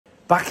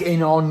Back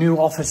in our new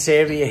office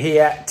area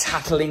here,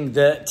 tackling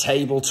the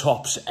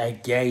tabletops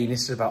again.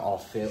 This is about our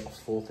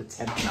fourth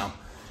attempt now.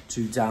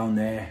 2 down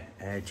there.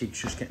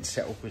 Jig's just getting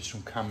set up with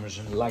some cameras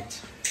and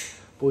lights.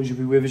 Boys will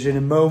be with us in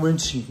a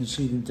moment. You can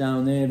see them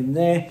down there and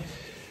there.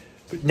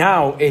 But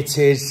now it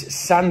is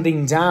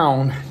sanding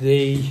down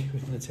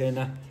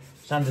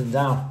sanding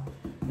down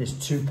this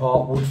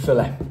 2-part wood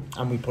filler.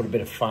 And we put a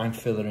bit of fine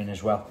filler in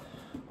as well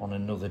on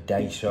another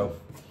day. So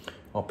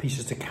our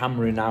pieces to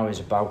camera now is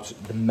about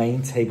the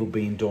main table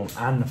being done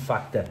and the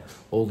fact that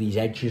all these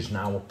edges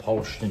now are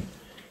polished and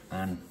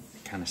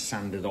kind of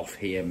sanded off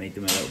here, made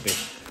them a little bit,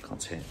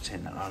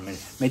 turn that on a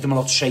minute, made them a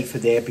lot safer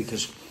there,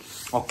 because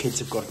our kids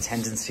have got a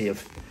tendency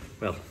of,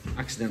 well,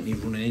 accidentally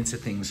running into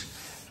things.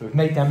 So we've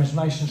made them as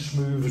nice and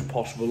smooth as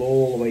possible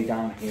all the way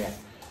down here.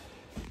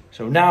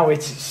 So now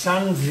it's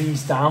sand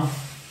these down,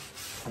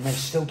 and I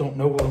still don't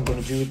know what I'm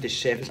going to do with this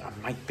surface. I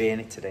might burn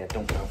it today, I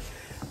don't know.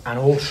 And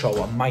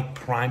also I might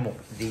prime up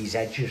these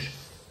edges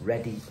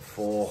ready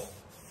for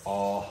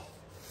our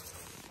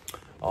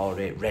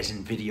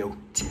resin video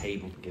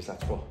table, because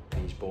that's what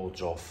these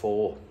boards are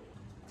for.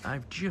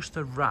 I've just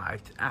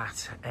arrived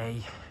at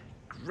a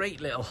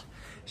great little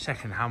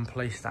second-hand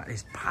place that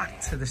is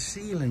packed to the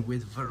ceiling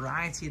with a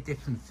variety of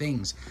different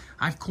things.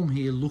 I've come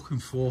here looking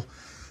for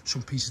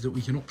some pieces that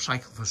we can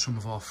upcycle for some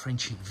of our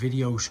Frenching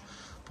videos,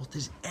 but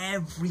there's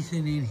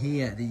everything in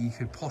here that you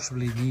could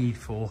possibly need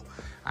for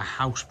a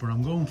house. But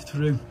I'm going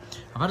through,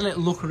 I've had a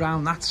little look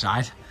around that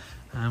side.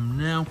 I'm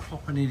now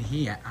popping in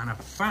here and I've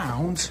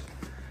found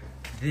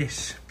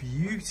this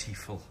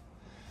beautiful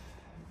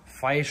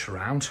fire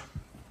surround,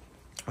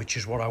 which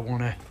is what I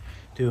want to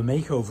do a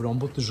makeover on.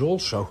 But there's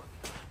also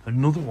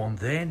another one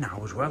there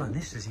now as well, and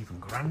this is even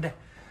grander.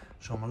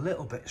 So I'm a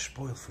little bit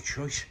spoiled for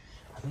choice.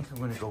 I think I'm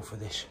going to go for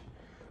this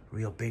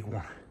real big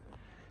one.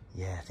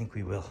 Yeah, I think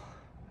we will.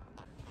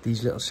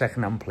 These little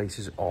second-hand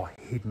places are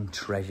hidden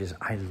treasures.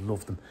 I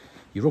love them.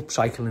 You're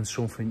upcycling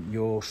something,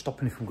 you're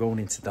stopping it from going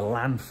into the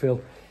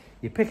landfill,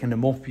 you're picking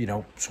them up, you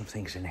know, some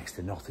things are next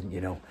to nothing, you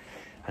know.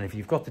 And if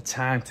you've got the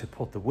time to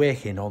put the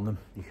work in on them,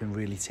 you can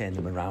really turn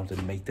them around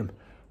and make them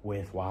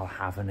worthwhile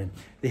having. And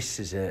this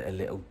is a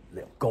little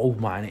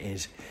gold mine, it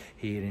is,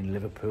 here in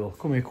Liverpool.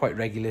 Come here quite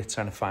regularly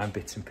trying to find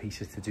bits and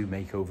pieces to do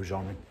makeovers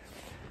on, and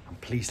I'm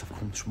pleased I've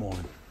come this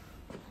morning.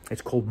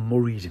 It's called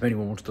Murray's, if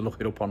anyone wants to look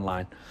it up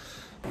online.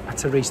 I had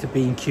to race to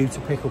B&Q to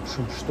pick up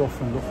some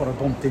stuff, and look what I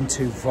bumped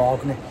into,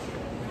 Wagner.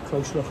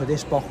 Close look at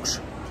this box.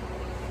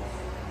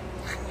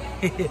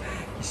 You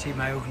see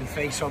my ugly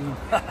face on them.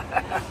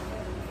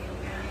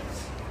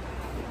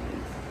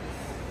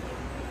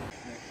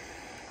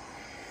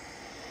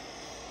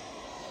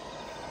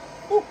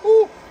 Ooh,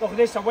 ooh, look at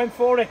this, I went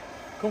for it.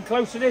 Come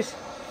close to this.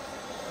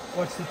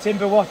 Watch the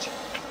timber, watch.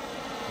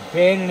 I'm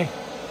burning it.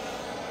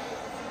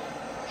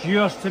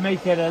 Just to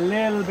make it a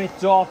little bit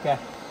darker,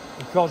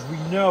 because we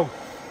know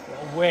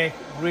it'll work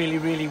really,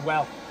 really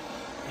well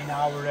in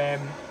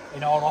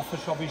our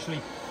office. Obviously,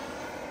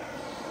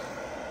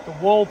 the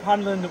wall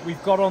paneling that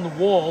we've got on the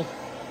wall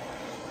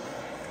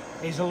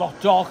is a lot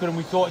darker, and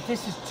we thought if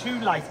this is too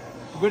light,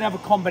 we're going to have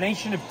a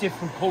combination of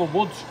different colour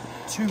woods,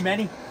 too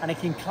many, and it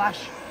can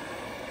clash.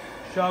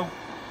 So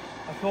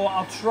I thought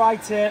I'll try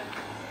to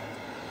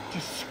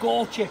just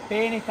scorch it,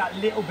 burn it that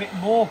little bit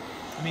more.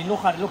 I mean,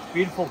 look at it, it looks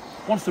beautiful.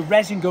 Once the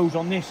resin goes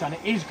on this, and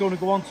it is going to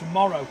go on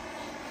tomorrow,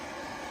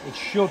 it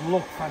should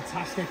look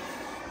fantastic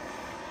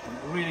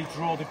and really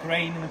draw the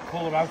grain and the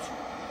colour out.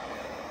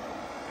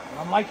 And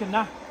I'm liking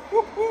that.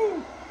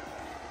 Woohoo!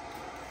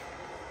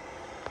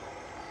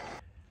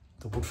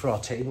 The wood for our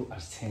table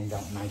has turned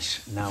out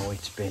nice. Now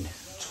it's been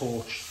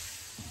torched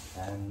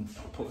and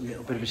put a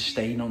little bit of a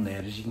stain on there.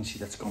 As you can see,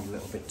 that's gone a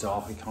little bit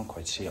dark. You can't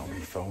quite see it on my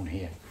phone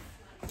here.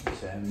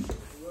 But,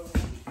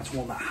 that's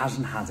one that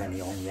hasn't had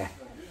any on yet.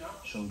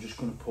 So I'm just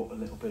going to put a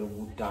little bit of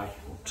wood dye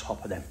on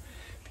top of them,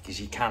 because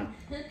you can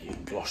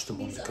gloss them,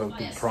 undercoat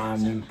them,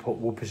 prime them, put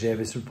wood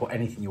preservatives, put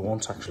anything you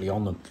want actually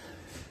on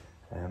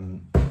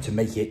them, to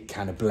make it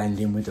kind of blend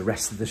in with the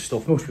rest of the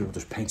stuff. Most people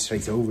just paint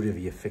straight over it if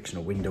you're fixing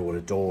a window or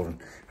a door, and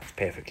that's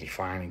perfectly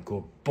fine and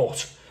good.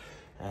 But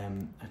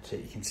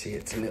you can see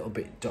it's a little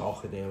bit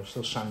darker there. I'll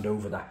still sand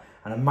over that,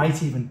 and I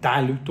might even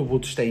dilute the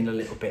wood stain a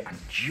little bit and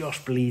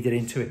just bleed it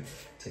into it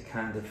to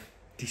kind of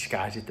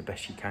disguise it the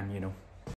best you can, you know.